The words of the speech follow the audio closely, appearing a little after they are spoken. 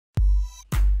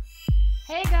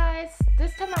Hey guys,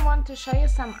 this time I want to show you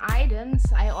some items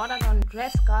I ordered on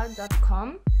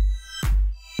dressgal.com.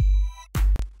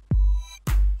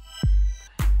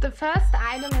 The first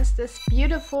item is this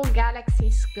beautiful galaxy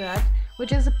skirt,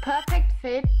 which is a perfect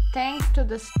fit thanks to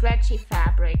the stretchy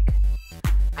fabric.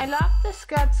 I love the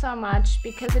skirt so much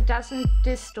because it doesn't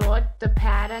distort the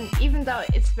pattern even though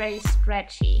it's very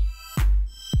stretchy.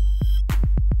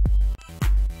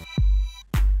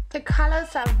 The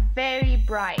colors are very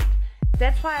bright.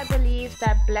 That's why I believe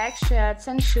that black shirts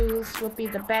and shoes would be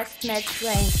the best match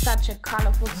wearing such a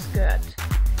colorful skirt.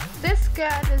 This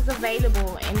skirt is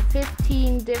available in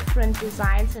 15 different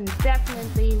designs and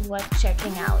definitely worth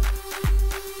checking out.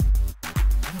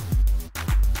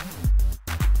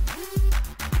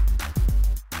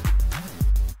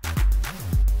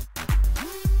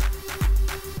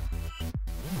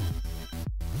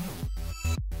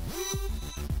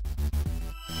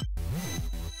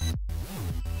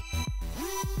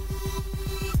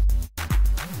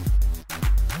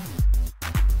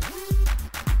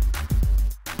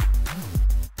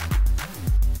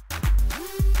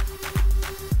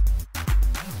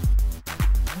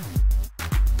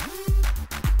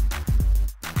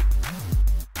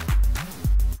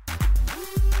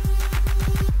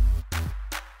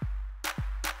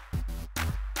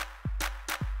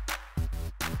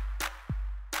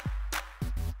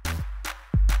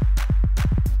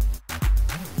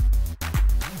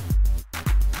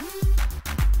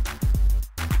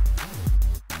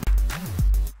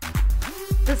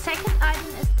 The second item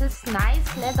is this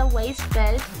nice leather waist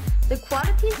belt. The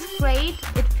quality is great,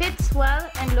 it fits well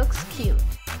and looks cute.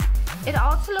 It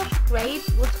also looks great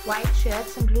with white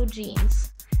shirts and blue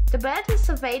jeans. The belt is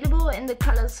available in the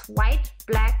colors white,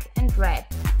 black and red.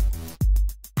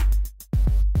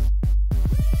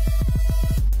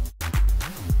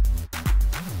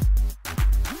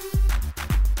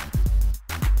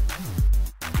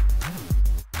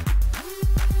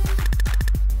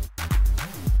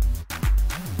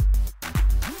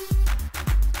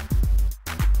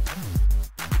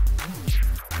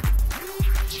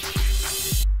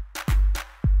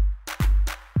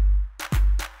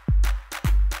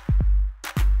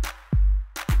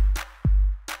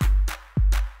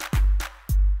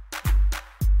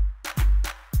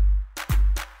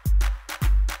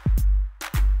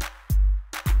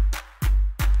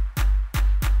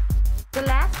 The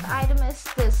last item is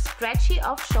this stretchy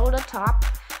off-shoulder top.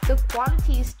 The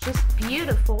quality is just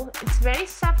beautiful. It's very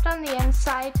soft on the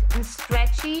inside and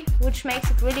stretchy, which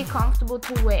makes it really comfortable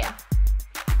to wear.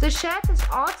 The shirt is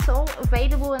also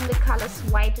available in the colors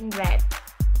white and red.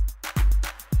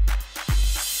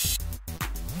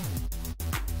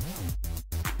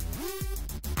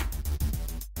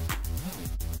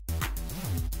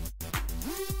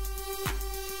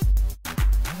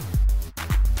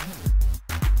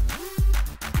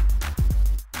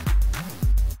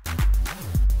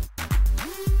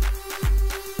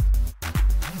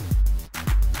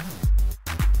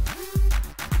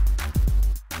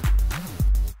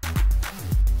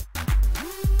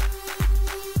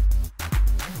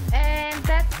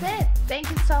 Thank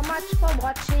you so much for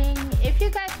watching. If you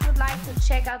guys would like to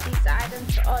check out these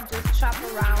items or just shop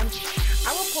around,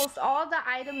 I will post all the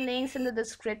item links in the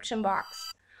description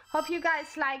box. Hope you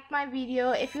guys liked my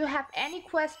video. If you have any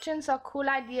questions or cool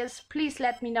ideas, please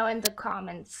let me know in the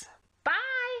comments.